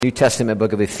New Testament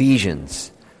book of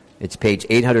Ephesians. It's page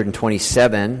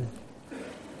 827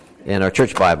 in our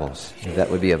church Bibles, if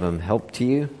that would be of help to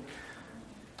you.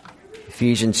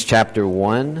 Ephesians chapter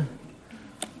 1.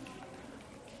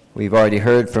 We've already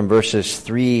heard from verses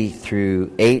 3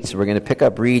 through 8, so we're going to pick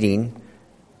up reading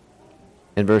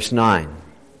in verse 9 in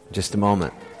just a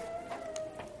moment.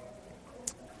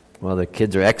 While the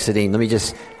kids are exiting, let me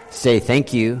just say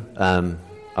thank you.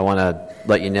 I want to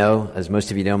let you know, as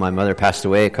most of you know, my mother passed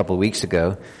away a couple of weeks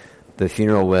ago. The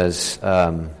funeral was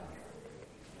a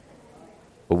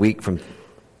week from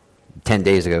 10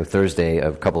 days ago, Thursday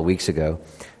of a couple of weeks ago.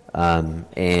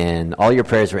 And all your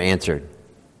prayers were answered.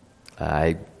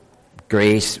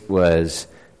 Grace was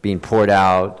being poured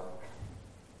out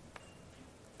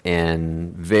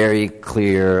in very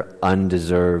clear,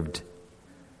 undeserved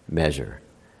measure.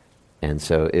 And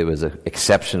so it was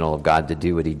exceptional of God to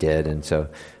do what he did. And so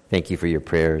thank you for your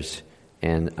prayers.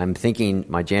 And I'm thinking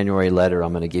my January letter,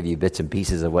 I'm going to give you bits and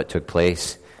pieces of what took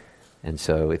place. And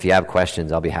so if you have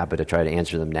questions, I'll be happy to try to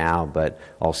answer them now. But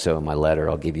also in my letter,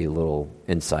 I'll give you a little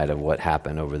insight of what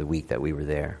happened over the week that we were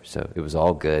there. So it was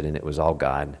all good and it was all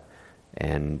God.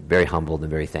 And very humbled and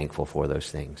very thankful for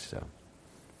those things. So,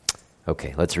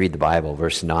 okay, let's read the Bible.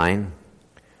 Verse 9.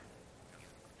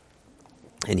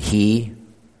 And he,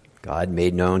 God,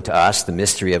 made known to us the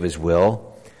mystery of his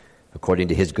will, according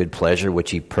to his good pleasure, which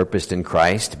he purposed in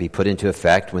Christ to be put into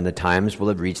effect when the times will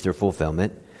have reached their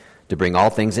fulfillment, to bring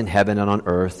all things in heaven and on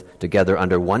earth together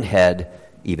under one head,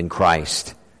 even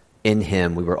Christ. In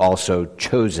him we were also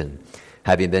chosen,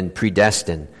 having been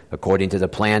predestined, according to the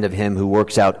plan of him who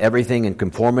works out everything in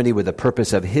conformity with the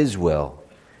purpose of his will,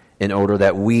 in order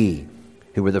that we,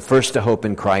 who were the first to hope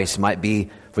in Christ, might be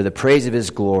for the praise of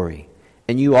his glory.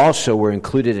 And you also were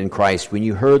included in Christ when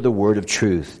you heard the word of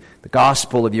truth, the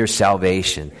gospel of your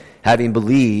salvation. Having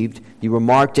believed, you were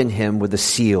marked in him with a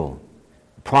seal,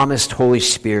 the promised Holy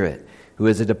Spirit, who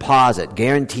is a deposit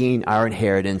guaranteeing our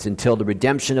inheritance until the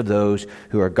redemption of those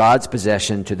who are God's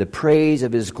possession to the praise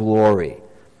of his glory.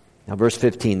 Now, verse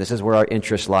 15, this is where our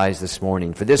interest lies this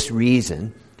morning. For this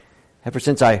reason, ever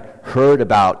since I heard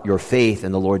about your faith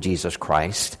in the Lord Jesus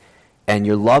Christ and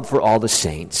your love for all the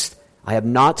saints, I have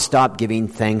not stopped giving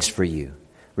thanks for you,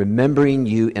 remembering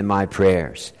you in my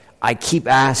prayers. I keep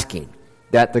asking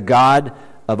that the God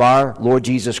of our Lord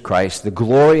Jesus Christ, the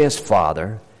glorious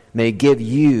Father, may give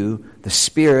you the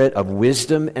spirit of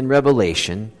wisdom and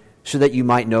revelation so that you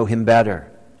might know him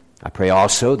better. I pray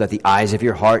also that the eyes of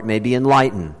your heart may be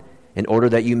enlightened, in order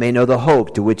that you may know the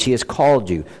hope to which he has called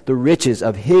you, the riches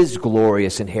of his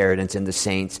glorious inheritance in the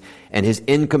saints, and his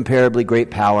incomparably great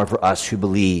power for us who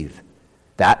believe.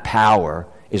 That power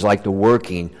is like the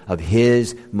working of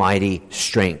his mighty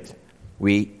strength,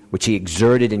 which he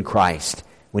exerted in Christ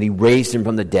when he raised him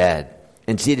from the dead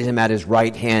and seated him at his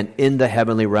right hand in the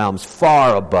heavenly realms,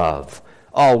 far above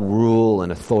all rule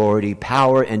and authority,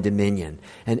 power and dominion,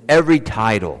 and every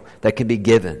title that can be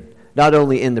given, not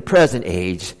only in the present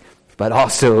age, but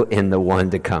also in the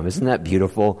one to come. Isn't that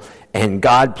beautiful? And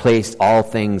God placed all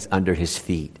things under his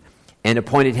feet and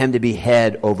appointed him to be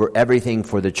head over everything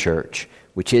for the church,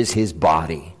 which is his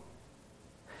body,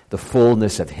 the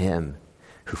fullness of him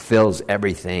who fills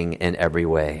everything in every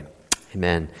way.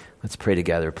 Amen. Let's pray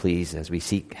together, please, as we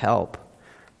seek help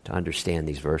to understand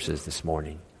these verses this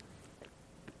morning.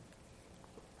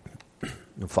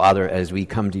 Father, as we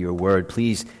come to your word,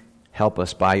 please help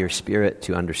us by your Spirit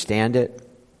to understand it,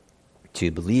 to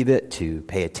believe it, to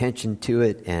pay attention to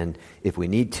it, and if we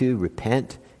need to,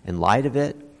 repent in light of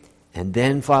it. And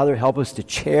then, Father, help us to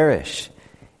cherish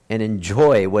and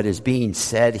enjoy what is being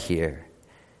said here,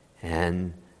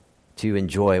 and to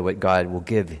enjoy what God will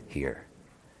give here.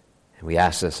 And we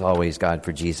ask this always, God,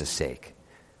 for Jesus' sake.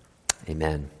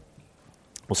 Amen.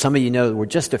 Well, some of you know we're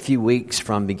just a few weeks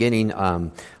from beginning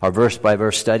our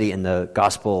verse-by-verse study in the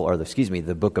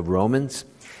the book of Romans.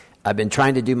 I've been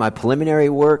trying to do my preliminary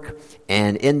work,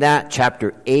 and in that,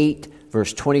 chapter 8,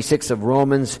 verse 26 of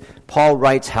Romans, Paul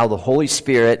writes how the Holy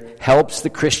Spirit helps the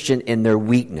Christian in their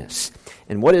weakness.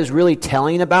 And what is really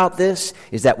telling about this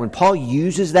is that when Paul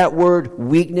uses that word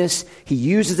weakness, he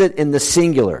uses it in the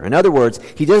singular. In other words,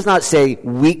 he does not say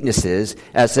weaknesses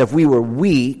as if we were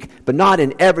weak, but not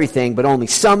in everything, but only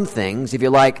some things. If you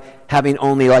like, having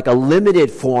only like a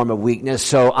limited form of weakness.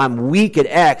 So I'm weak at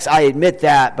X, I admit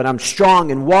that, but I'm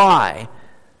strong in Y.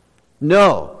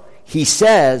 No. He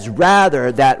says,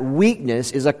 rather, that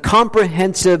weakness is a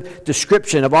comprehensive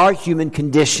description of our human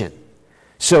condition.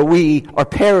 So we are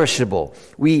perishable.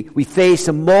 We face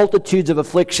multitudes of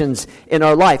afflictions in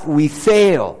our life. We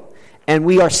fail. And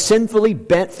we are sinfully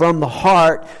bent from the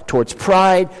heart towards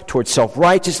pride, towards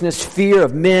self-righteousness, fear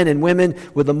of men and women,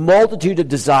 with a multitude of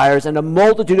desires and a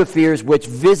multitude of fears which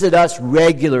visit us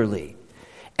regularly.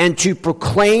 And to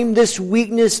proclaim this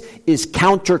weakness is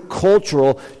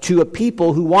countercultural to a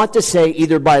people who want to say,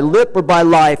 either by lip or by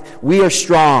life, we are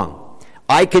strong.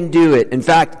 I can do it. In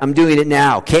fact, I'm doing it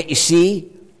now. Can't you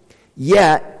see?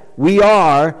 Yet, we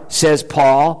are, says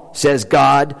Paul, says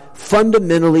God,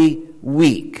 fundamentally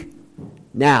weak.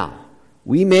 Now,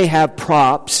 we may have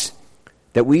props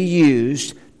that we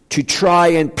use to try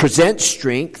and present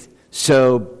strength.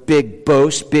 So big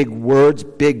boasts, big words,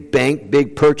 big bank,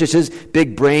 big purchases,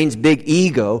 big brains, big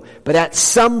ego. But at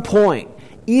some point,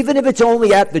 even if it's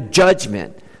only at the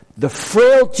judgment, the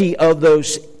frailty of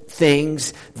those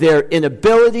things, their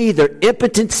inability, their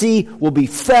impotency will be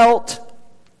felt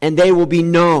and they will be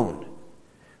known.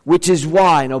 Which is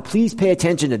why, now please pay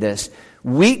attention to this,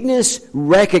 weakness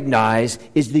recognized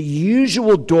is the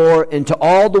usual door into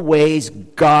all the ways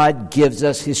God gives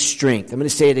us his strength. I'm going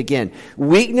to say it again.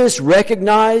 Weakness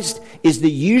recognized is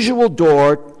the usual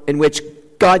door in which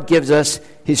God gives us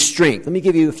his strength. Let me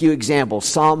give you a few examples.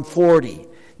 Psalm 40.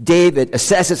 David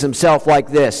assesses himself like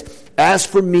this. As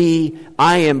for me,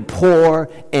 I am poor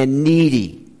and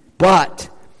needy, but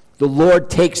the Lord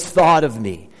takes thought of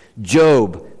me.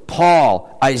 Job,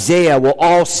 Paul, Isaiah will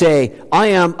all say, I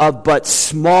am of but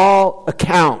small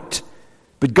account,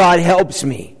 but God helps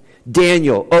me.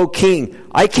 Daniel, O king,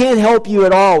 I can't help you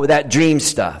at all with that dream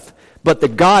stuff, but the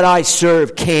God I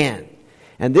serve can.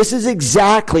 And this is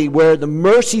exactly where the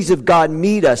mercies of God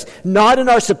meet us, not in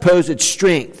our supposed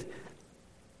strength,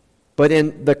 but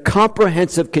in the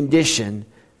comprehensive condition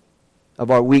of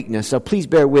our weakness. So please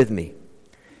bear with me.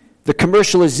 The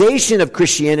commercialization of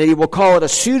Christianity, we'll call it a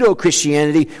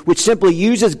pseudo-Christianity, which simply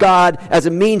uses God as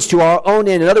a means to our own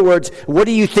end. In other words, what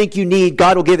do you think you need?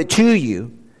 God will give it to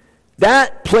you.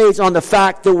 That plays on the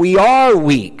fact that we are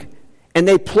weak. And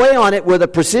they play on it with a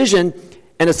precision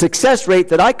and a success rate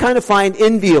that I kind of find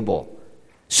enviable.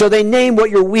 So they name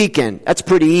what you're weak in. That's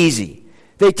pretty easy.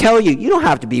 They tell you, you don't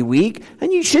have to be weak,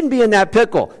 and you shouldn't be in that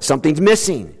pickle. Something's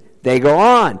missing. They go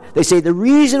on. They say the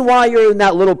reason why you're in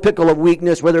that little pickle of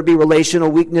weakness, whether it be relational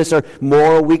weakness or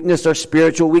moral weakness or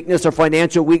spiritual weakness or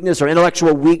financial weakness or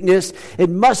intellectual weakness,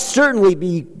 it must certainly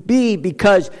be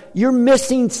because you're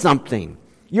missing something.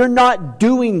 You're not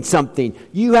doing something.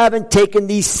 You haven't taken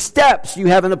these steps. You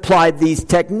haven't applied these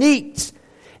techniques.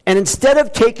 And instead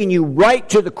of taking you right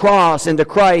to the cross and to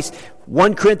Christ,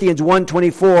 1 Corinthians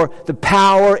 1:24, the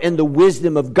power and the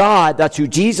wisdom of God, that's who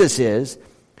Jesus is.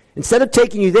 Instead of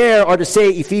taking you there, or to say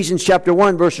Ephesians chapter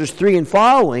 1, verses 3 and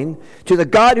following, to the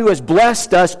God who has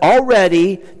blessed us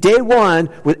already, day one,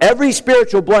 with every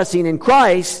spiritual blessing in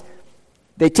Christ,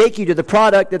 they take you to the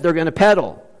product that they're going to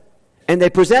peddle. And they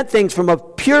present things from a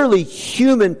purely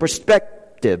human perspective.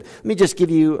 Let me just give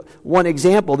you one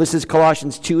example. This is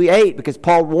Colossians 2:8, because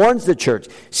Paul warns the church,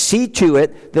 see to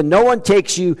it that no one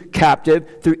takes you captive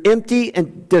through empty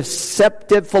and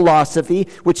deceptive philosophy,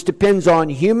 which depends on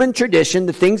human tradition,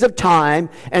 the things of time,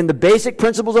 and the basic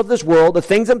principles of this world, the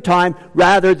things of time,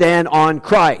 rather than on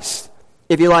Christ.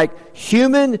 If you like,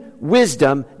 human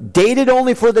wisdom, dated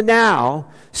only for the now.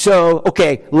 So,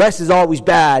 okay, less is always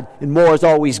bad and more is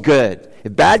always good.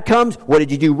 If bad comes, what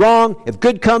did you do wrong? If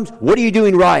good comes, what are you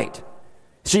doing right?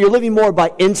 So you're living more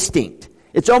by instinct.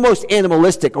 It's almost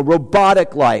animalistic, a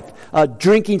robotic life,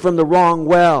 drinking from the wrong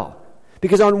well.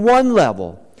 Because on one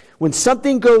level, when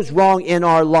something goes wrong in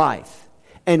our life,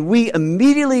 and we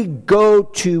immediately go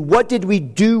to what did we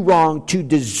do wrong to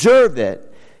deserve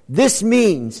it, this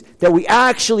means that we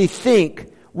actually think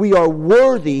we are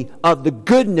worthy of the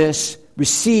goodness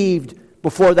received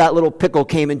before that little pickle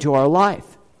came into our life.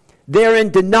 Therein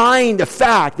denying the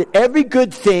fact that every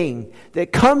good thing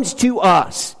that comes to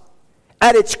us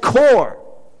at its core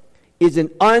is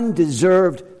an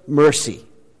undeserved mercy.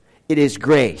 It is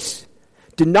grace.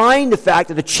 Denying the fact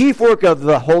that the chief work of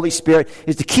the Holy Spirit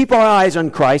is to keep our eyes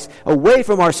on Christ, away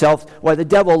from ourselves, while the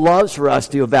devil loves for us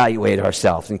to evaluate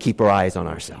ourselves and keep our eyes on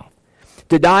ourselves.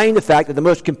 Denying the fact that the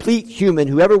most complete human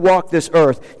who ever walked this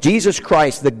earth, Jesus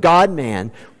Christ, the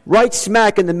God-man, right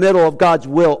smack in the middle of God's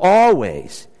will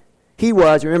always, he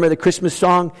was, remember the Christmas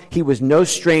song? He was no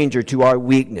stranger to our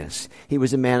weakness. He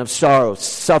was a man of sorrow,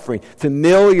 suffering,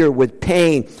 familiar with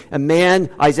pain. A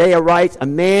man, Isaiah writes, a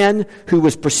man who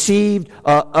was perceived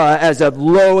as of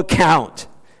low account,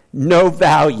 no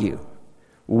value,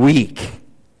 weak.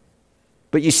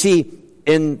 But you see,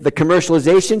 in the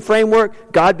commercialization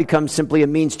framework, God becomes simply a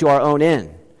means to our own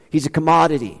end. He's a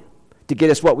commodity to get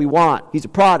us what we want. He's a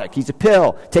product. He's a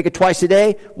pill. Take it twice a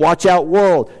day. Watch out,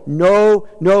 world. No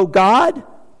God.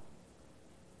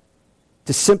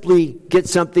 to simply get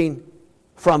something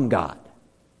from God.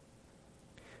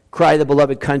 Cry of the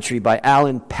Beloved Country by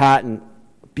Alan Paton.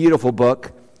 Beautiful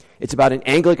book. It's about an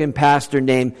Anglican pastor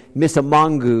named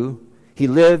Misamangu. He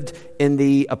lived in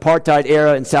the apartheid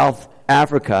era in South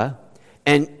Africa.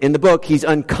 And in the book, he's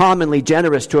uncommonly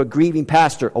generous to a grieving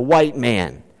pastor, a white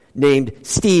man named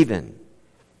Stephen.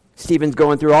 Stephen's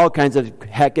going through all kinds of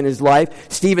heck in his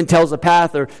life. Stephen tells the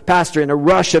pastor in a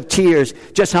rush of tears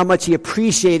just how much he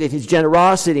appreciated his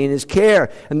generosity and his care.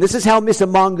 And this is how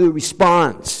Misamangu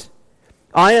responds.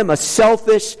 I am a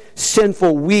selfish,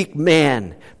 sinful, weak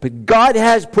man, but God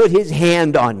has put his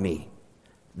hand on me.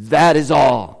 That is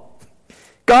all.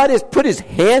 God has put his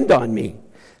hand on me.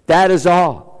 That is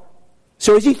all.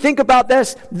 So as you think about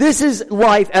this is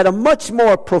life at a much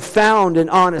more profound and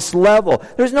honest level.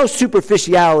 There's no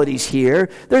superficialities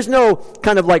here. There's no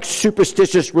kind of like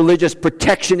superstitious religious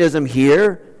protectionism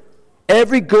here.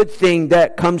 Every good thing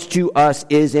that comes to us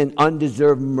is an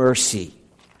undeserved mercy.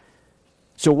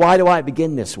 So why do I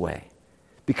begin this way?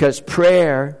 Because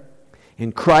prayer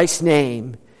in Christ's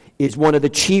name is one of the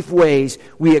chief ways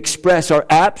we express our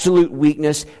absolute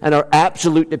weakness and our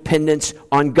absolute dependence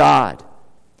on God.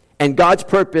 And God's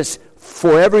purpose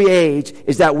for every age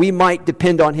is that we might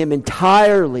depend on him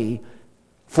entirely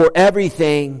for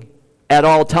everything at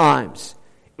all times.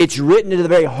 It's written into the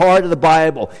very heart of the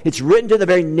Bible. It's written to the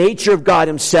very nature of God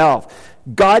himself.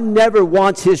 God never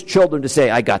wants his children to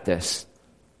say, I got this.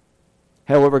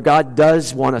 However, God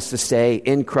does want us to say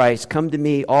in Christ, come to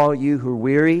me, all you who are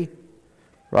weary.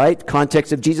 Right?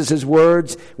 Context of Jesus'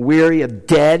 words, weary of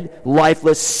dead,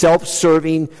 lifeless,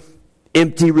 self-serving,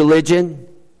 empty religion.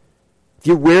 If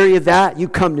you're weary of that, you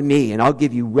come to me and I'll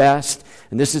give you rest.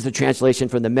 And this is the translation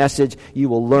from the Message. You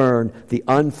will learn the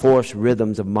unforced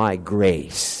rhythms of my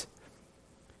grace.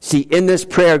 See, in this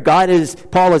prayer,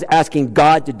 Paul is asking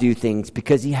God to do things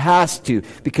because he has to,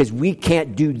 because we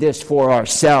can't do this for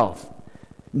ourselves.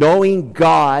 Knowing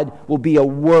God will be a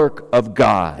work of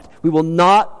God. We will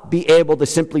not be able to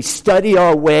simply study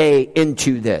our way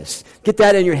into this. Get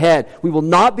that in your head. We will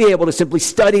not be able to simply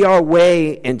study our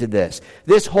way into this.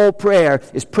 This whole prayer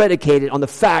is predicated on the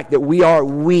fact that we are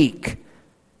weak.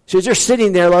 So as you're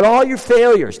sitting there, let all your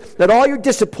failures, let all your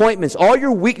disappointments, all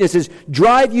your weaknesses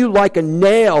drive you like a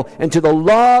nail into the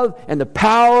love and the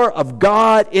power of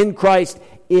God in Christ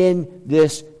in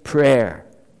this prayer.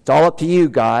 It's all up to you,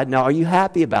 God. Now, are you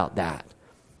happy about that?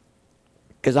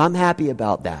 Because I'm happy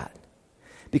about that.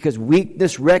 Because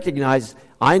weakness recognized,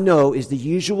 I know, is the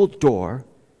usual door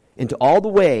into all the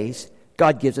ways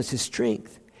God gives us his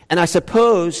strength. And I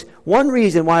suppose one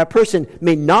reason why a person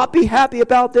may not be happy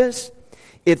about this,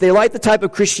 if they like the type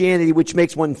of Christianity which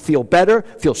makes one feel better,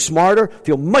 feel smarter,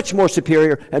 feel much more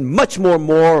superior, and much more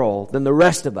moral than the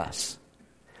rest of us.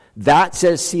 That,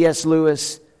 says C.S.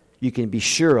 Lewis, you can be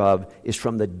sure of, is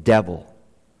from the devil,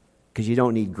 because you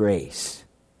don't need grace.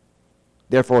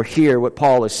 Therefore, here, what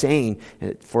Paul is saying,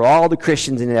 for all the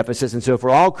Christians in Ephesus, and so for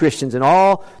all Christians in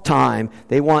all time,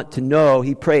 they want to know,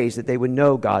 he prays that they would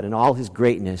know God in all his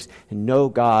greatness, and know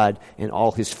God in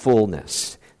all his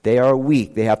fullness. They are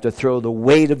weak. They have to throw the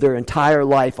weight of their entire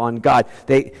life on God.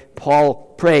 Paul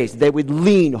prays they would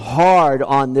lean hard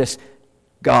on this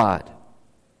God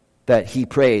that he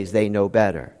prays they know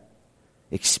better.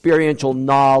 Experiential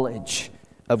knowledge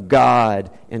of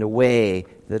God in a way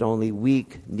that only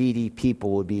weak, needy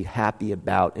people would be happy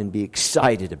about and be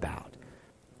excited about.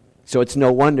 So it's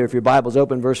no wonder, if your Bible's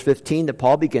open, verse 15, that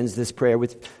Paul begins this prayer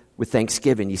with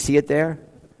thanksgiving. You see it there?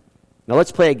 Now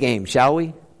let's play a game, shall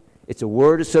we? It's a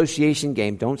word association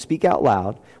game. Don't speak out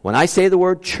loud. When I say the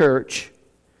word church,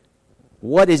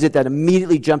 what is it that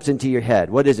immediately jumps into your head?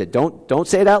 What is it? Don't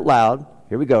say it out loud.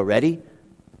 Here we go. Ready?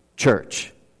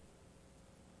 Church.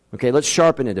 Okay, let's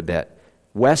sharpen it a bit.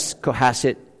 West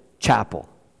Cohasset Chapel.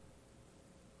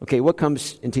 Okay, what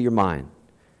comes into your mind?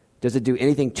 Does it do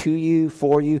anything to you,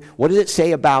 for you? What does it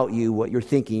say about you, what you're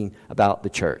thinking about the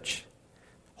church?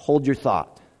 Hold your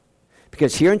thought.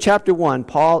 Because here in chapter 1,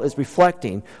 Paul is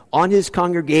reflecting on his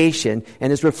congregation, and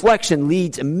his reflection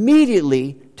leads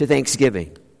immediately to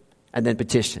thanksgiving and then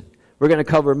petition. We're going to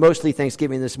cover mostly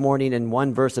thanksgiving this morning and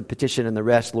one verse of petition and the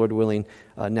rest, Lord willing,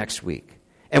 next week.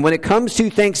 And when it comes to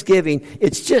thanksgiving,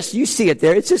 it's just, you see it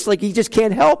there, it's just like he just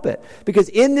can't help it. Because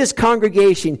in this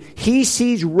congregation, he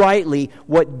sees rightly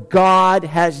what God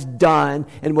has done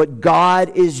and what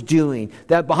God is doing.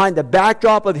 That behind the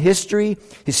backdrop of history,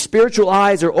 his spiritual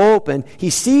eyes are open. He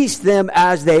sees them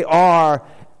as they are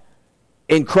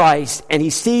in Christ, and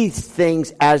he sees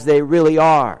things as they really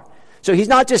are. So he's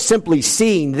not just simply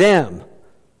seeing them,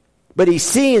 but he's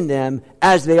seeing them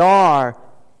as they are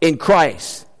in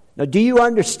Christ. Now, do you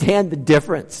understand the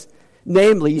difference?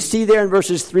 Namely, you see there in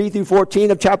verses 3 through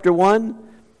 14 of chapter 1,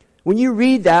 when you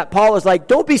read that, Paul is like,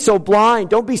 don't be so blind,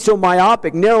 don't be so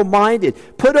myopic,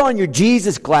 narrow-minded. Put on your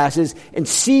Jesus glasses and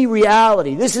see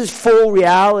reality. This is full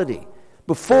reality.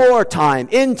 Before time,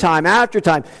 in time, after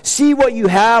time. See what you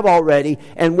have already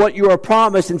and what you are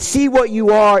promised, and see what you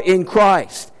are in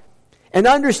Christ. And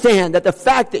understand that the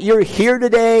fact that you're here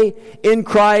today in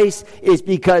Christ is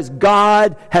because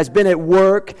God has been at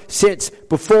work since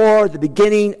before the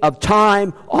beginning of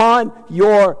time on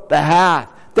your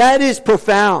behalf. That is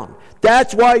profound.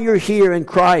 That's why you're here in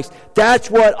Christ. That's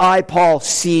what I, Paul,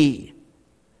 see.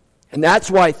 And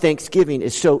that's why Thanksgiving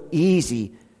is so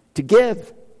easy to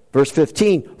give. Verse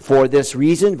 15, for this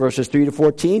reason, verses 3 to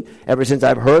 14, ever since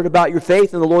I've heard about your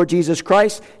faith in the Lord Jesus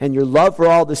Christ and your love for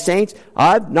all the saints,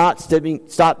 I've not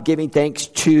stopped giving thanks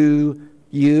to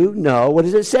you. No, what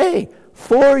does it say?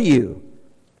 For you,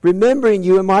 remembering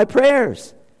you in my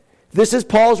prayers. This is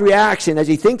Paul's reaction as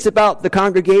he thinks about the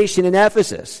congregation in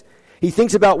Ephesus. He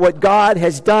thinks about what God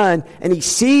has done, and he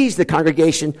sees the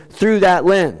congregation through that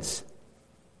lens.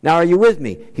 Now, are you with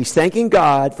me? He's thanking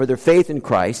God for their faith in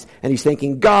Christ, and he's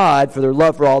thanking God for their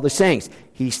love for all the saints.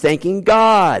 He's thanking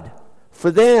God for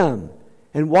them.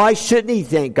 And why shouldn't he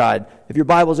thank God? If your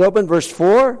Bible's open, verse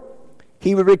 4,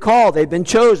 he would recall they've been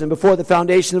chosen before the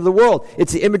foundation of the world.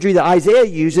 It's the imagery that Isaiah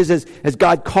uses as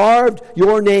God carved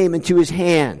your name into his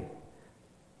hand.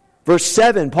 Verse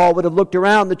 7, Paul would have looked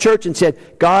around the church and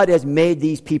said, God has made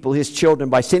these people his children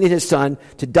by sending his son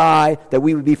to die that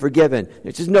we would be forgiven.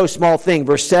 This is no small thing.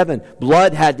 Verse 7,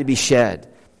 blood had to be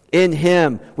shed. In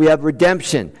him we have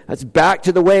redemption. That's back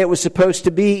to the way it was supposed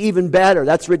to be, even better.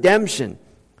 That's redemption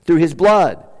through his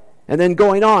blood. And then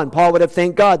going on, Paul would have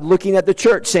thanked God, looking at the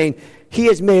church, saying, he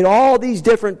has made all these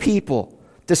different people,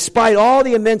 despite all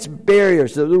the immense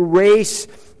barriers, the race,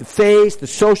 the faith, the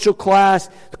social class,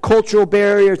 the cultural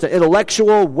barriers, the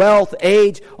intellectual, wealth,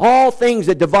 age, all things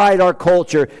that divide our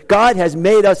culture. God has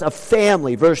made us a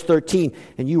family, verse 13.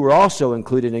 And you were also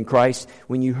included in Christ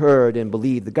when you heard and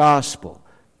believed the gospel.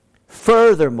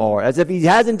 Furthermore, as if he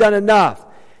hasn't done enough,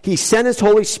 he sent his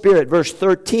Holy Spirit, verse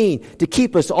 13, to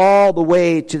keep us all the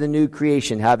way to the new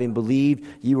creation. Having believed,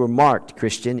 you were marked,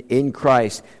 Christian, in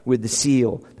Christ with the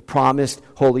seal, the promised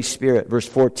Holy Spirit. Verse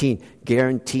 14,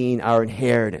 guaranteeing our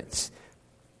inheritance.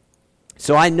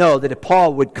 So I know that if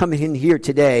Paul would come in here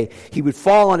today, he would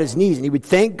fall on his knees and he would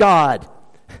thank God.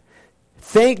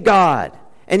 Thank God.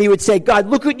 And he would say, God,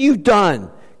 look what you've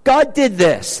done. God did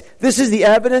this. This is the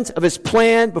evidence of his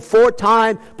plan before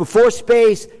time, before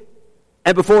space,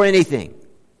 and before anything.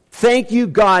 Thank you,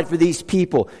 God, for these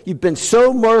people. You've been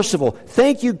so merciful.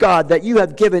 Thank you, God, that you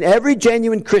have given every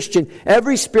genuine Christian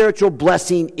every spiritual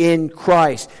blessing in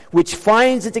Christ, which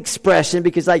finds its expression,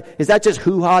 because is that just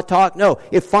hoo-ha talk? No.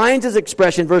 It finds its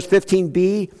expression, verse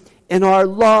 15b, in our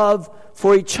love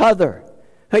for each other.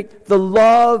 Right? The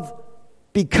love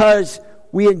because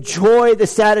we enjoy the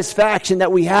satisfaction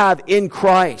that we have in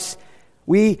Christ.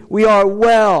 We are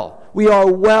well. We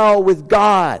are well with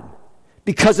God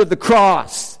because of the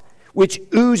cross, which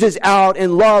oozes out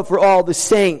in love for all the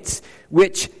saints,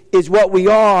 which is what we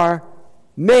are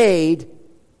made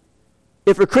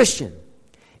if we're Christian.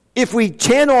 If we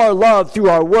channel our love through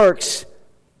our works,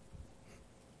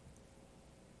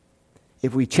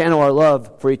 if we channel our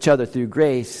love for each other through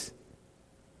grace.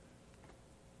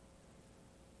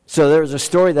 So there was a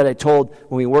story that I told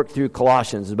when we worked through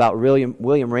Colossians about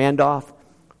William Randolph.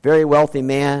 Very wealthy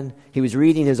man. He was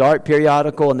reading his art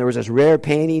periodical, and there was this rare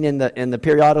painting in the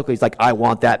periodical. He's like, I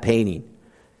want that painting.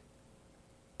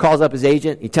 Calls up his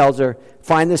agent. He tells her,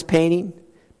 find this painting,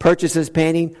 purchase this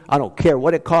painting. I don't care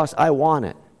what it costs. I want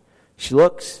it. She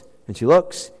looks, and she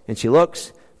looks, and she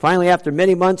looks. Finally, after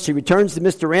many months, she returns to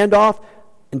Mr. Randolph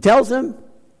and tells him,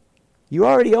 you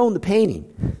already own the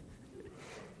painting.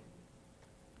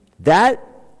 That's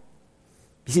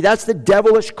the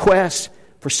devilish quest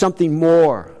for something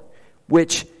more,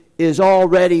 which is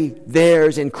already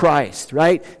theirs in Christ,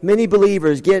 right? Many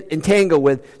believers get entangled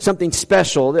with something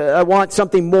special. I want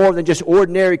something more than just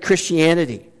ordinary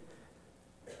Christianity.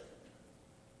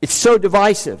 It's so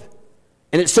divisive,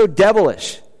 and it's so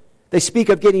devilish. They speak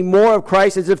of getting more of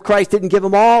Christ as if Christ didn't give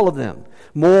them all of them.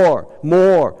 More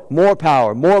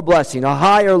power, more blessing, a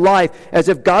higher life, as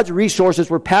if God's resources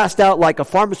were passed out like a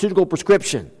pharmaceutical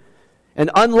prescription and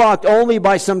unlocked only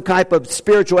by some type of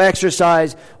spiritual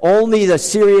exercise only the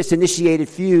serious initiated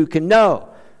few can know.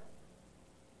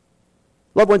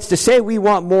 Loved ones, to say we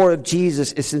want more of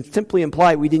Jesus is simply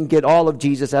imply we didn't get all of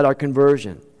Jesus at our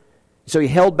conversion. So he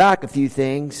held back a few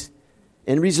things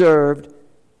and reserved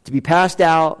to be passed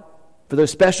out for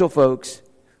those special folks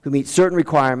who meet certain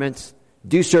requirements,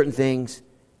 do certain things,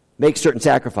 make certain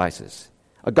sacrifices.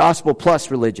 A gospel plus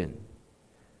religion,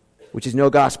 which is no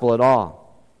gospel at all.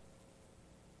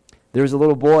 There was a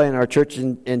little boy in our church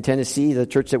in Tennessee, the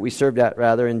church that we served at,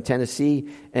 rather, in Tennessee,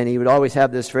 and he would always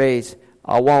have this phrase,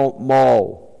 I won't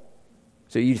mow.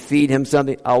 So you'd feed him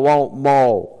something, I won't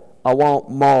mow, I won't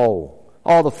mow.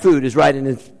 All the food is right in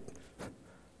his...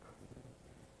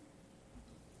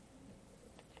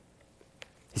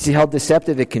 You see how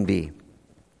deceptive it can be.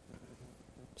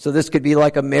 So this could be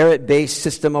like a merit-based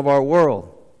system of our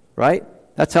world, right?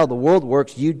 That's how the world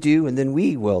works. You do, and then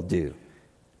we will do.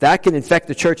 That can infect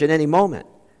the church at any moment.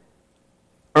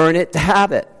 Earn it to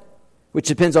have it, which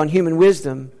depends on human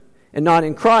wisdom and not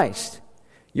in Christ.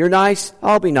 You're nice,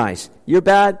 I'll be nice. You're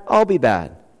bad, I'll be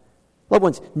bad. Loved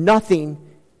ones, nothing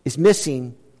is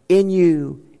missing in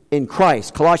you in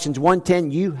Christ. Colossians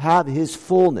 1:10, you have His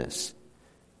fullness.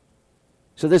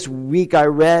 So this week I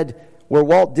read where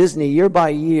Walt Disney, year by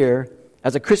year,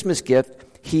 as a Christmas gift,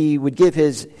 he would give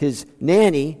his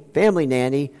nanny, family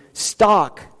nanny,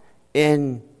 stock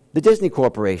in the Disney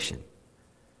Corporation.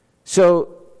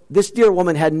 So this dear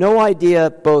woman had no idea,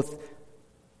 both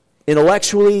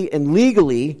intellectually and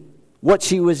legally, what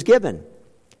she was given.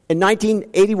 In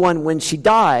 1981, when she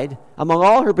died, among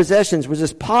all her possessions was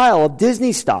this pile of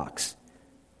Disney stocks.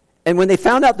 And when they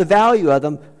found out the value of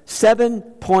them,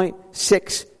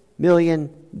 $7.6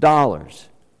 million.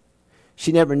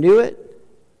 She never knew it.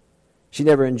 She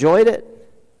never enjoyed it.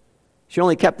 She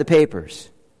only kept the papers.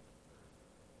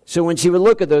 So when she would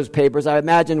look at those papers, I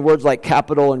imagine words like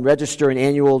capital and register and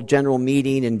annual general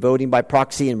meeting and voting by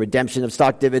proxy and redemption of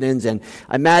stock dividends. And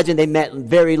I imagine they meant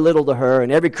very little to her. And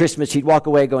every Christmas she'd walk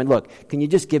away going, look, can you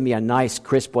just give me a nice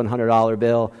crisp $100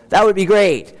 bill? That would be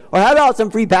great. Or how about some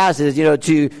free passes,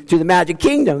 to the Magic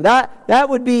Kingdom? That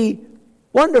would be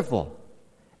wonderful.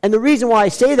 And the reason why I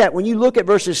say that, when you look at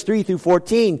verses 3 through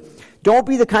 14, don't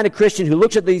be the kind of Christian who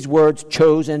looks at these words,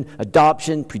 chosen,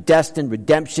 adoption, predestined,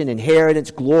 redemption,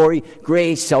 inheritance, glory,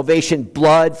 grace, salvation,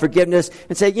 blood, forgiveness,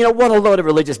 and say, what a load of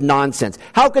religious nonsense.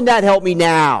 How can that help me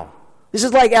now? This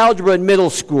is like algebra in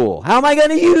middle school. How am I going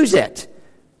to use it?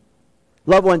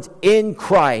 Loved ones, in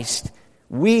Christ,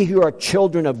 we who are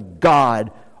children of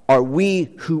God are we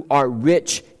who are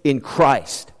rich in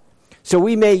Christ. So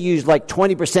we may use like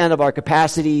 20% of our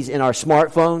capacities in our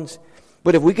smartphones,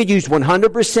 but if we could use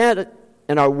 100%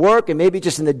 in our work and maybe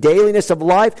just in the dailiness of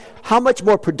life, how much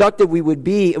more productive we would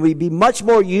be, and we'd be much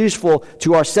more useful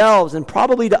to ourselves and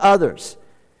probably to others.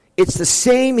 It's the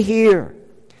same here.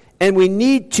 And we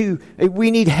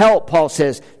need help, Paul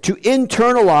says, to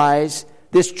internalize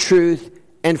this truth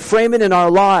and frame it in our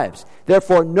lives.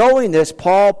 Therefore, knowing this,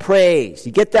 Paul prays.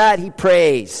 You get that? He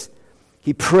prays.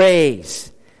 He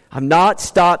prays. I've not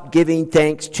stopped giving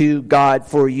thanks to God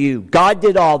for you. God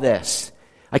did all this.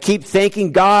 I keep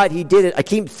thanking God He did it. I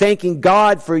keep thanking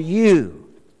God for you.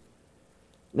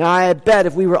 Now, I bet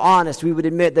if we were honest, we would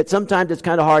admit that sometimes it's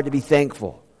kind of hard to be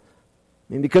thankful.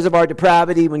 I mean, because of our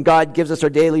depravity, when God gives us our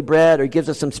daily bread or gives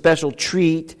us some special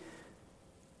treat,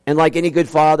 and like any good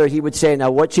father, He would say,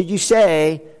 now, what should you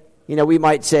say? We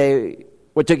might say,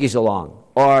 what took you so long?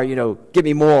 Or, give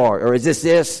me more. Or is this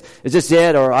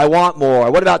it? Or I want more.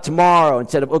 Or what about tomorrow?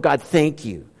 Instead of, oh God, thank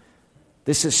you.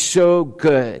 This is so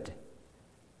good.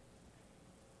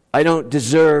 I don't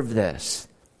deserve this.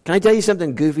 Can I tell you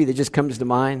something goofy that just comes to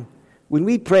mind? When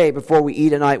we pray before we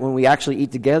eat at night, when we actually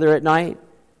eat together at night,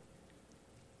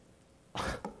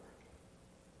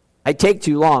 I take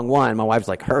too long. One, my wife's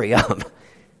like, hurry up.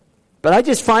 But I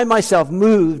just find myself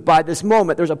moved by this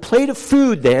moment. There's a plate of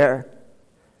food there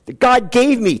that God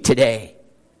gave me today.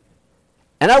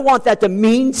 And I want that to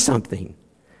mean something.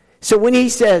 So when He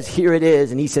says, here it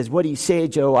is, and He says, what do you say,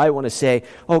 Joe? I want to say,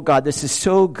 oh God, this is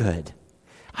so good.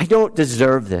 I don't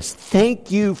deserve this. Thank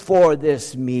you for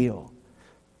this meal.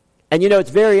 And it's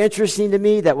very interesting to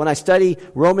me that when I study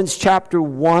Romans chapter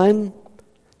 1,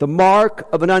 the mark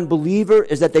of an unbeliever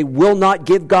is that they will not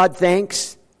give God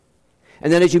thanks.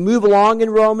 And then as you move along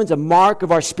in Romans, a mark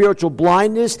of our spiritual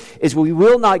blindness is we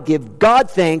will not give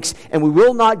God thanks, and we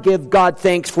will not give God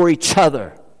thanks for each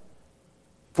other.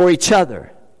 For each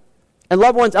other. And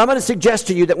loved ones, I'm going to suggest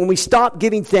to you that when we stop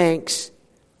giving thanks,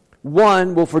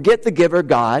 1, we'll forget the giver,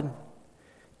 God.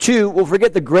 2, we'll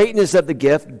forget the greatness of the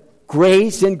gift,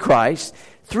 grace in Christ.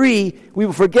 3, we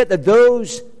will forget that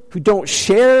those who don't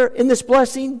share in this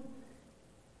blessing,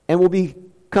 and will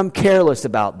become careless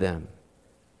about them.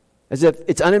 As if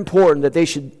it's unimportant that they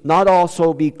should not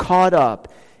also be caught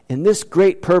up in this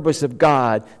great purpose of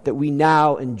God that we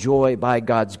now enjoy by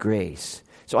God's grace.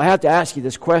 So I have to ask you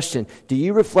this question. Do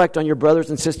you reflect on your brothers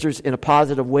and sisters in a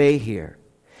positive way here?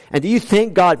 And do you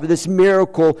thank God for this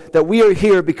miracle that we are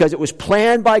here because it was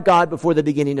planned by God before the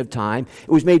beginning of time?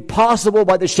 It was made possible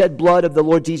by the shed blood of the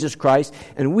Lord Jesus Christ.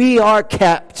 And we are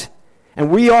kept. And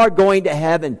we are going to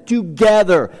heaven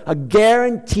together. A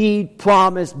guaranteed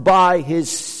promise by His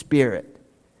Spirit.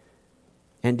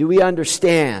 And do we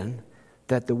understand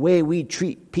that the way we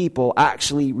treat people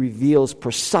actually reveals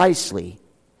precisely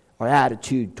our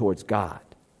attitude towards God?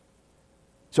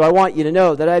 So I want you to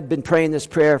know that I've been praying this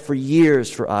prayer for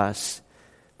years for us,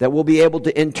 that we'll be able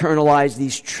to internalize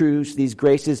these truths, these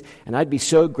graces, and I'd be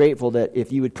so grateful that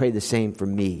if you would pray the same for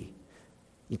me.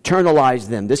 Internalize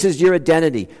them. This is your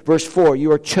identity. Verse 4,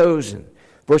 you are chosen.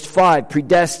 Verse 5,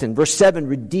 predestined. Verse 7,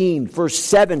 redeemed. Verse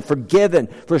 7, forgiven.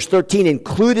 Verse 13,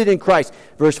 included in Christ.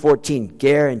 Verse 14,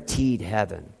 guaranteed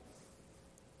heaven.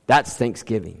 That's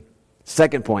thanksgiving.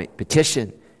 Second point,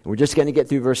 petition. We're just going to get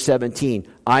through verse 17.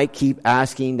 I keep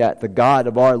asking that the God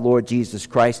of our Lord Jesus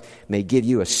Christ may give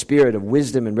you a spirit of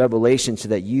wisdom and revelation so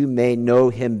that you may know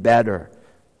Him better.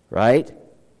 Right?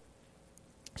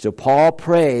 So Paul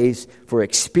prays for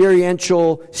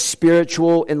experiential,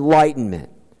 spiritual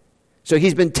enlightenment. So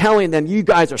he's been telling them, you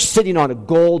guys are sitting on a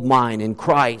gold mine in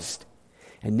Christ.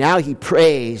 And now he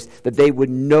prays that they would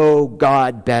know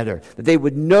God better. That they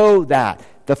would know that.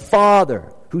 The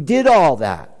Father who did all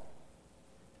that.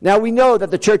 Now we know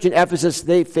that the church in Ephesus,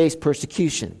 they faced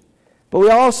persecution. But we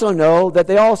also know that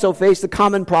they also faced the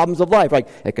common problems of life, like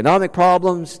economic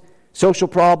problems, social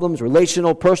problems,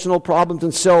 relational, personal problems,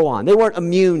 and so on. They weren't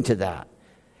immune to that.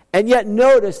 And yet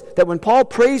notice that when Paul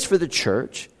prays for the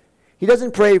church, he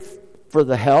doesn't pray for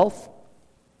the health,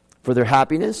 for their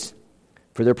happiness,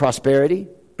 for their prosperity,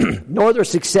 nor their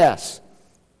success.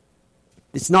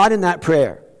 It's not in that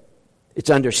prayer. It's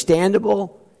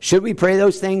understandable. Should we pray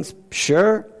those things?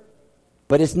 Sure.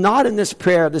 But it's not in this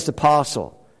prayer of this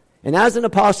apostle. And as an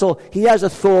apostle, he has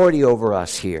authority over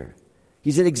us here.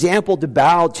 He's an example to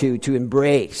bow to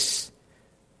embrace.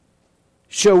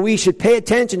 So we should pay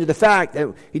attention to the fact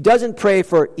that he doesn't pray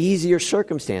for easier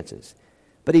circumstances.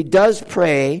 But he does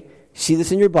pray, see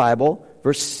this in your Bible,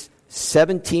 verse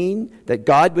 17, that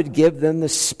God would give them the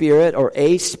Spirit or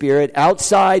a Spirit,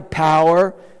 outside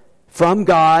power from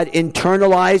God,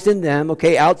 internalized in them,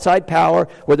 okay, outside power,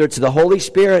 whether it's the Holy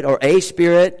Spirit or a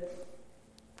Spirit.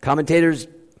 Commentators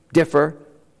differ,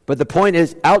 but the point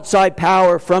is outside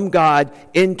power from God,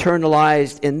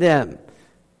 internalized in them.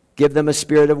 Give them a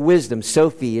spirit of wisdom.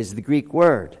 Sophie is the Greek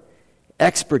word.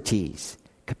 Expertise,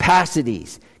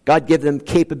 capacities. God give them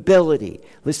capability.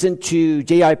 Listen to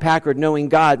J.I. Packer, Knowing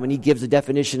God, when he gives a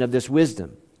definition of this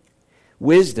wisdom.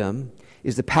 Wisdom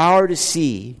is the power to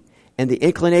see and the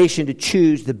inclination to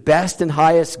choose the best and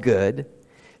highest good,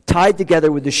 tied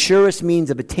together with the surest means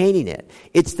of attaining it.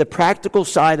 It's the practical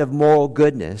side of moral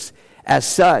goodness. As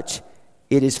such,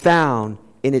 it is found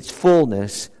in its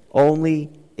fullness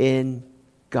only in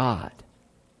God.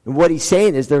 And what he's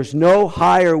saying is there's no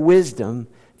higher wisdom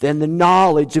than the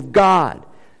knowledge of God.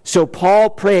 So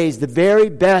Paul prays the very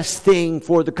best thing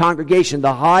for the congregation,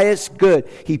 the highest good.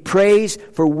 He prays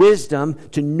for wisdom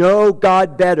to know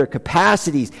God better,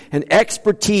 capacities and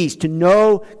expertise to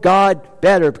know God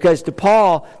better. Because to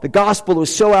Paul, the gospel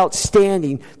was so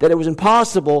outstanding that it was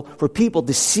impossible for people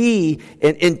to see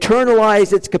and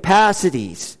internalize its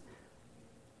capacities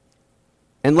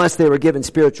unless they were given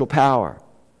spiritual power.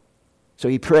 So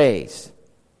he prays.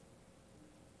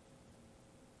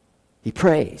 He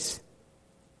prays,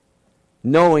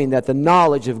 knowing that the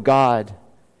knowledge of God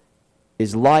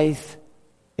is life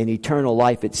and eternal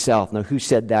life itself. Now, who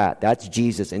said that? That's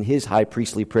Jesus in his high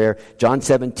priestly prayer, John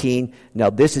 17. Now,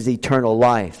 this is eternal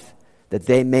life, that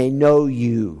they may know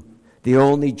you, the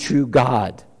only true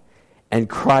God, and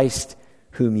Christ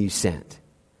whom you sent.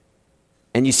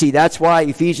 And you see, that's why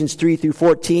Ephesians 3 through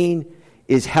 14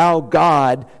 is how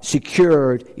God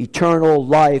secured eternal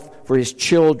life for his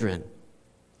children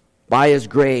by his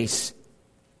grace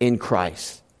in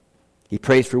Christ. He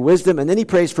prays for wisdom, and then he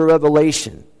prays for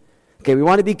revelation. Okay, we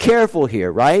want to be careful here,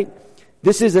 right?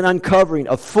 This is an uncovering,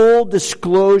 a full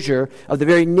disclosure of the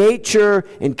very nature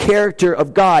and character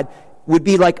of God would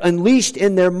be like unleashed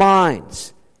in their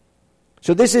minds.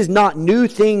 So this is not new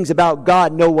things about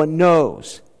God no one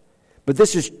knows. But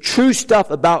this is true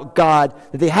stuff about God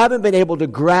that they haven't been able to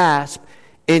grasp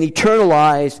and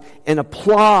eternalize and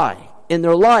apply in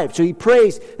their life. So he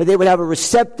prays that they would have a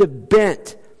receptive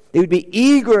bent. They would be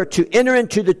eager to enter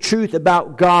into the truth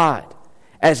about God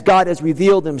as God has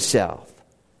revealed himself.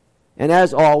 And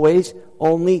as always,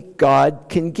 only God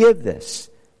can give this.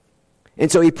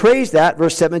 And so he prays that,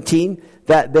 verse 17,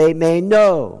 that they may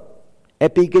know.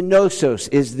 Epigenosos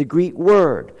is the Greek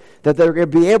word. That they're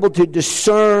going to be able to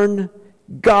discern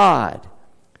God.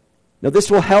 Now,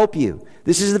 this will help you.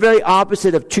 This is the very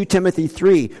opposite of 2 Timothy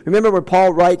 3. Remember where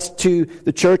Paul writes to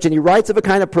the church, and he writes of a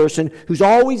kind of person who's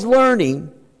always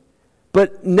learning,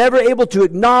 but never able to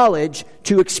acknowledge,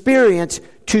 to experience,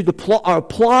 to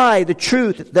apply the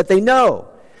truth that they know.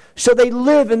 So they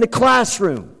live in the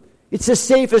classroom. It's the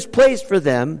safest place for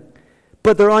them,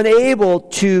 but they're unable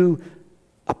to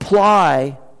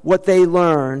apply what they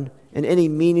learn in any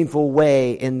meaningful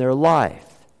way in their life.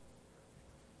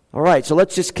 All right, so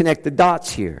let's just connect the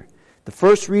dots here. The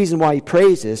first reason why he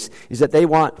prays this is that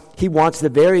he wants the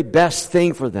very best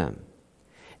thing for them.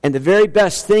 And the very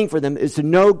best thing for them is to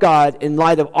know God in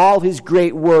light of all his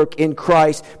great work in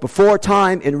Christ before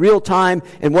time, in real time,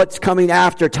 and what's coming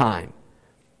after time.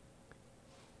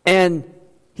 And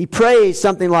he prays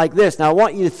something like this. Now I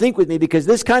want you to think with me, because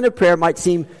this kind of prayer might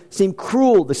seem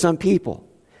cruel to some people.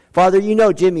 Father, you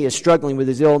know Jimmy is struggling with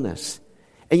his illness.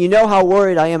 And you know how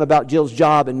worried I am about Jill's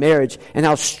job and marriage, and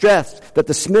how stressed that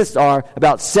the Smiths are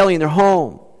about selling their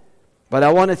home. But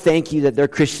I want to thank you that they're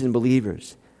Christian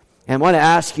believers. And I want to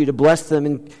ask you to bless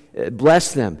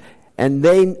them, and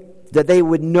that they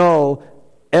would know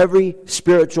every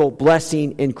spiritual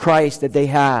blessing in Christ that they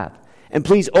have. And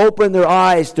please open their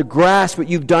eyes to grasp what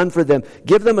you've done for them.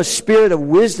 Give them a spirit of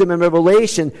wisdom and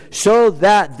revelation so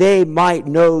that they might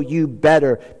know you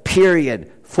better.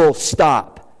 Period. Full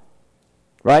stop.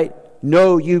 Right?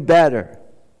 Know you better.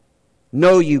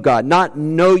 Know you, God. Not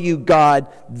know you, God,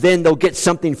 then they'll get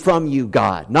something from you,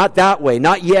 God. Not that way.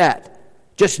 Not yet.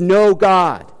 Just know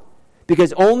God.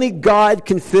 Because only God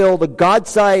can fill the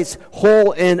God-sized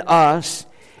hole in us.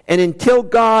 And until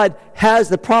God has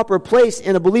the proper place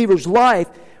in a believer's life,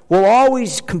 we'll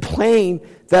always complain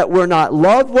that we're not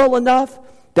loved well enough,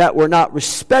 that we're not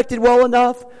respected well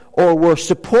enough, or we're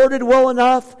supported well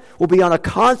enough. We'll be on a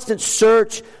constant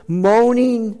search,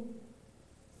 moaning,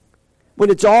 when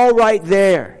it's all right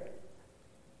there.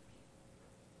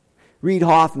 Reid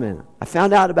Hoffman. I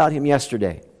found out about him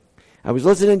yesterday. I was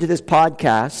listening to this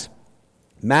podcast,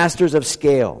 Masters of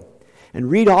Scale. And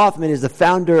Reid Hoffman is the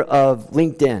founder of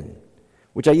LinkedIn,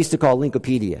 which I used to call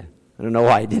Linkopedia. I don't know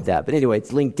why I did that, but anyway,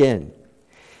 it's LinkedIn.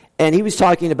 And he was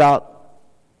talking about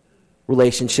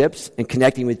relationships and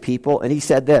connecting with people, and he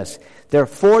said this: there are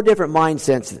 4 different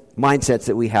mindsets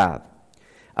that we have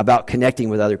about connecting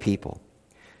with other people.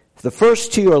 The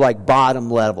first 2 are like bottom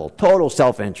level, total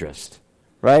self-interest,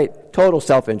 right? Total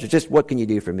self-interest, just what can you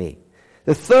do for me?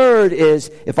 The third is,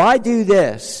 if I do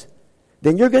this,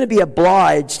 then you're going to be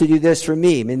obliged to do this for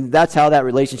me. I mean, that's how that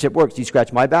relationship works. You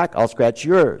scratch my back, I'll scratch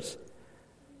yours.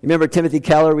 Remember Timothy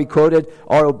Keller, we quoted,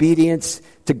 our obedience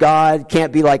to God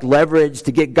can't be like leverage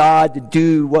to get God to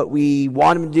do what we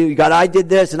want him to do. God, I did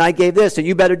this and I gave this, so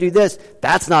you better do this.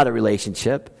 That's not a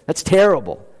relationship. That's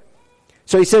terrible.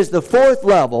 So he says the 4th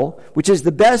level, which is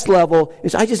the best level,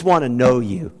 is I just want to know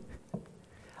you.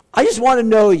 I just want to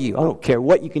know you. I don't care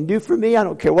what you can do for me. I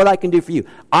don't care what I can do for you.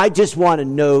 I just want to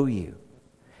know you.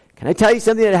 Can I tell you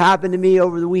something that happened to me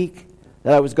over the week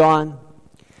that I was gone?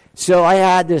 So I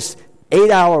had this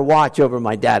 8-hour watch over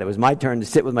my dad. It was my turn to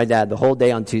sit with my dad the whole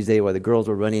day on Tuesday while the girls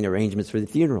were running arrangements for the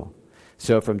funeral.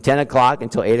 So from 10 o'clock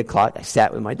until 8 o'clock, I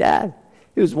sat with my dad.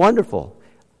 It was wonderful.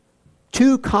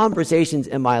 2 conversations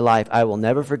in my life I will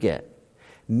never forget.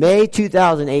 May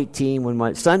 2018, when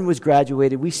my son was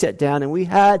graduated, we sat down and we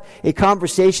had a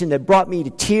conversation that brought me to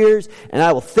tears, and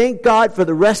I will thank God for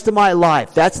the rest of my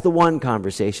life. That's the one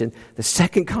conversation. The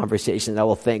second conversation, I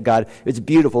will thank God. It's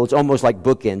beautiful. It's almost like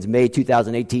bookends. May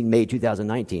 2018, May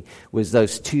 2019 was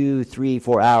those 2, 3,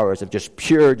 4 hours of just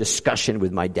pure discussion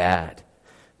with my dad.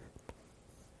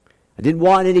 I didn't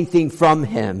want anything from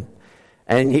him,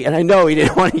 and I know he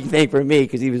didn't want anything from me,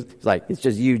 because he was like, it's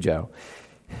just you, Joe.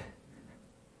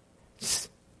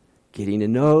 Getting to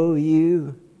know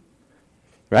you,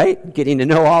 right? Getting to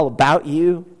know all about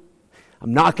you.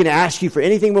 I'm not going to ask you for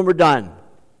anything when we're done.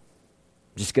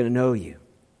 I'm just going to know you.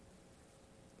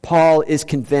 Paul is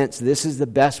convinced this is the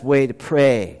best way to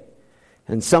pray.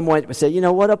 And someone would say, you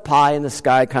know, what a pie in the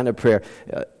sky kind of prayer.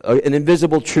 An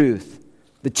invisible truth.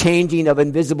 The changing of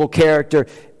invisible character.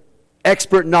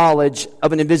 Expert knowledge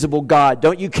of an invisible God.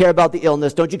 Don't you care about the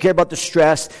illness? Don't you care about the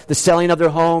stress? The selling of their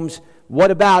homes?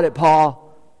 What about it, Paul?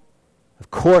 Of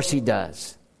course he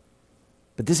does.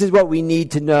 But this is what we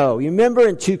need to know. You remember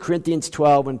in 2 Corinthians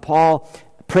 12 when Paul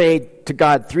prayed to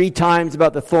God 3 times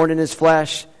about the thorn in his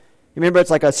flesh? You remember, it's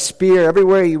like a spear.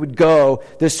 Everywhere he would go,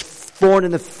 this thorn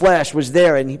in the flesh was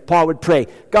there, and Paul would pray,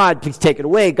 God, please take it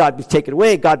away. God, please take it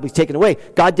away. God, please take it away.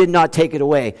 God did not take it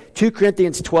away. 2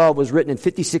 Corinthians 12 was written in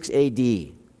 56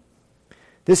 A.D.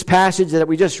 This passage that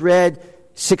we just read,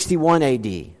 61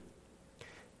 A.D.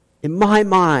 In my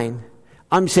mind,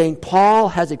 I'm saying Paul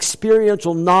has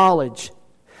experiential knowledge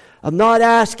of not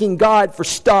asking God for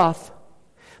stuff,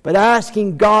 but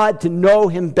asking God to know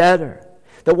Him better.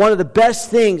 That one of the best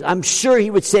things, I'm sure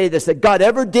he would say this, that God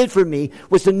ever did for me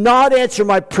was to not answer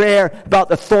my prayer about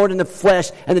the thorn in the flesh,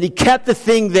 and that He kept the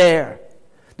thing there.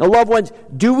 Now, loved ones,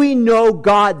 do we know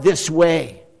God this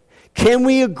way? Can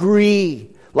we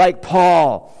agree, like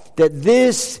Paul, that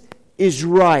this is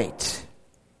right?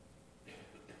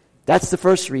 That's the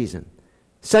first reason.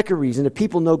 Second reason, if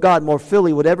people know God more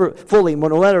fully,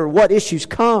 no matter what issues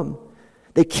come,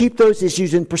 they keep those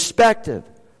issues in perspective.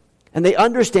 And they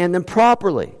understand them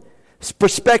properly. It's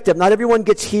perspective. Not everyone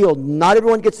gets healed. Not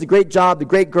everyone gets the great job, the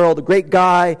great girl, the great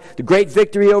guy, the great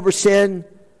victory over sin.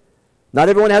 Not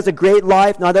everyone has a great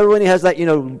life. Not everyone has that,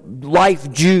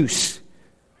 life juice.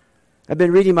 I've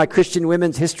been reading my Christian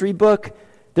women's history book.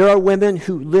 There are women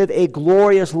who live a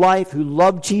glorious life, who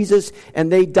love Jesus,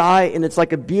 and they die, and it's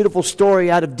like a beautiful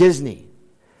story out of Disney.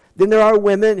 Then there are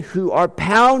women who are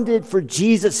pounded for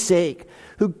Jesus' sake,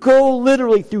 who go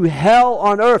literally through hell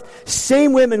on earth.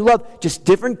 Same women love, just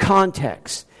different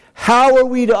contexts. How are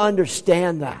we to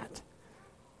understand that?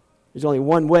 There's only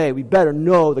one way. We better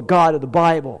know the God of the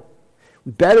Bible.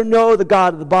 We better know the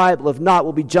God of the Bible. If not,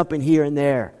 we'll be jumping here and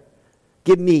there.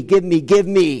 Give me, give me, give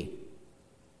me.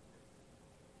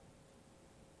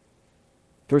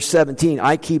 Verse 17,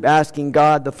 I keep asking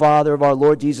God, the Father of our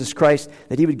Lord Jesus Christ,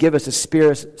 that He would give us a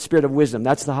spirit of wisdom.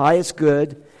 That's the highest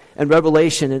good. And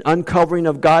revelation and uncovering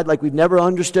of God like we've never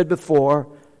understood before,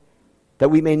 that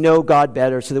we may know God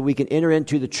better, so that we can enter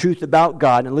into the truth about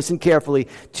God. And listen carefully,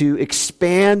 to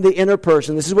expand the inner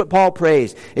person. This is what Paul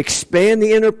prays. Expand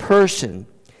the inner person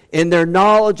in their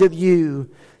knowledge of you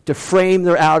to frame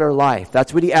their outer life.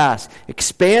 That's what he asks.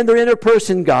 Expand their inner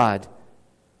person, God,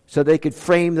 so they could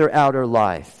frame their outer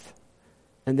life.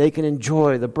 And they can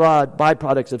enjoy the broad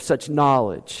byproducts of such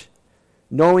knowledge.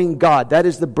 Knowing God, that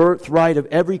is the birthright of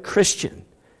every Christian.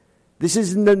 This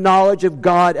is the knowledge of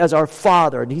God as our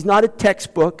Father. And He's not a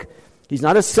textbook. He's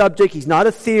not a subject. He's not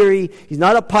a theory. He's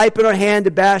not a pipe in our hand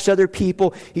to bash other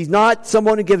people. He's not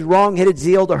someone who gives wrong-headed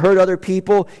zeal to hurt other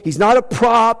people. He's not a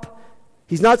prop.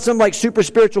 He's not some super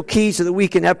spiritual key so that we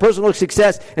can have personal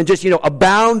success and just,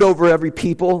 abound over every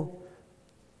people.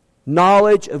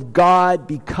 Knowledge of God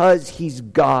because He's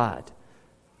God.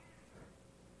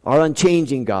 Our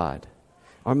unchanging God.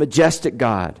 Our majestic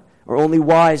God, our only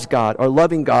wise God, our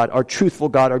loving God, our truthful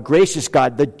God, our gracious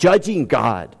God, the judging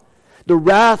God, the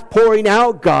wrath pouring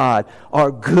out God,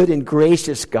 our good and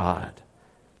gracious God,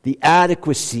 the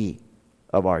adequacy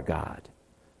of our God.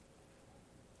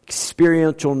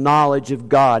 Experiential knowledge of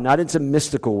God, not in some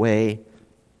mystical way,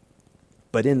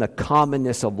 but in the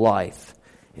commonness of life,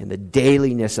 in the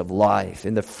dailiness of life,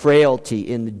 in the frailty,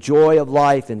 in the joy of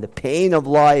life, in the pain of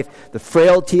life, the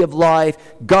frailty of life.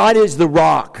 God is the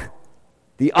rock,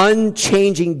 the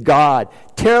unchanging God.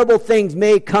 Terrible things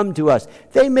may come to us.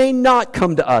 They may not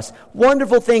come to us.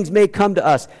 Wonderful things may come to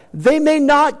us. They may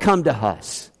not come to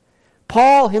us.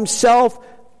 Paul himself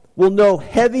will know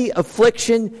heavy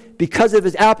affliction because of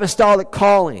his apostolic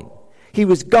calling. He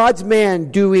was God's man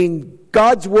doing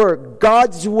God's work,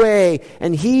 God's way,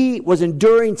 and he was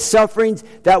enduring sufferings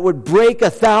that would break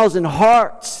 1,000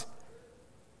 hearts.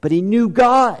 But he knew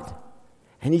God,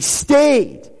 and he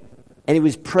stayed, and he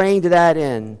was praying to that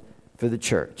end for the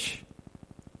church.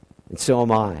 And so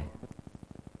am I.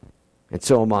 And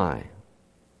so am I.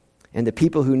 And the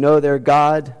people who know their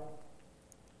God,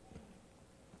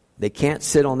 they can't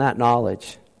sit on that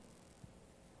knowledge.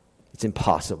 It's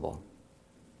impossible.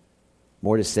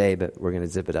 More to say, but we're going to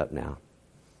zip it up now.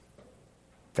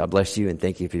 God bless you and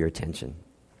thank you for your attention.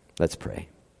 Let's pray.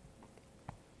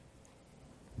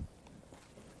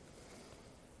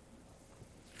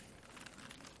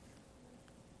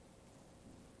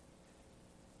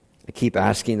 I keep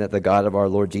asking that the God of our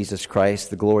Lord Jesus Christ,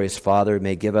 the glorious Father,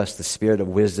 may give us the spirit of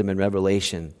wisdom and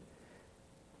revelation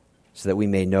so that we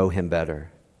may know Him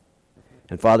better.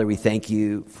 And Father, we thank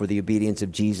you for the obedience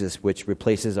of Jesus, which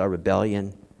replaces our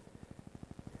rebellion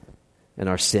and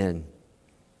our sin.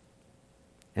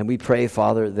 And we pray,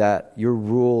 Father, that your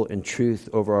rule and truth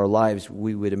over our lives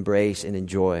we would embrace and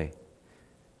enjoy.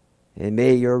 And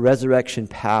may your resurrection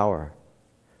power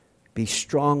be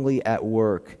strongly at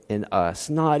work in us,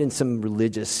 not in some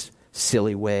religious,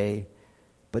 silly way,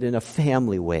 but in a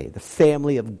family way, the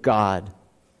family of God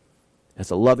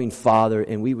as a loving Father,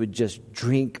 and we would just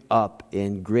drink up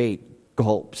in great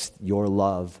gulps your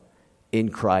love in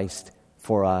Christ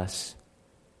for us.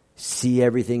 See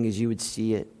everything as you would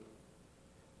see it,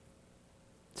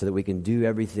 so that we can do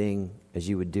everything as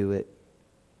you would do it,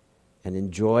 and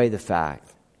enjoy the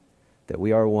fact that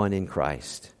we are one in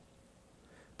Christ.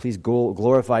 Please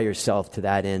glorify yourself to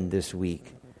that end this week.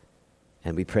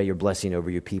 And we pray your blessing over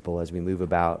your people as we move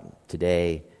about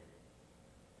today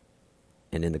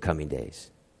and in the coming days.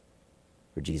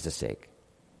 For Jesus' sake,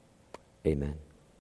 amen.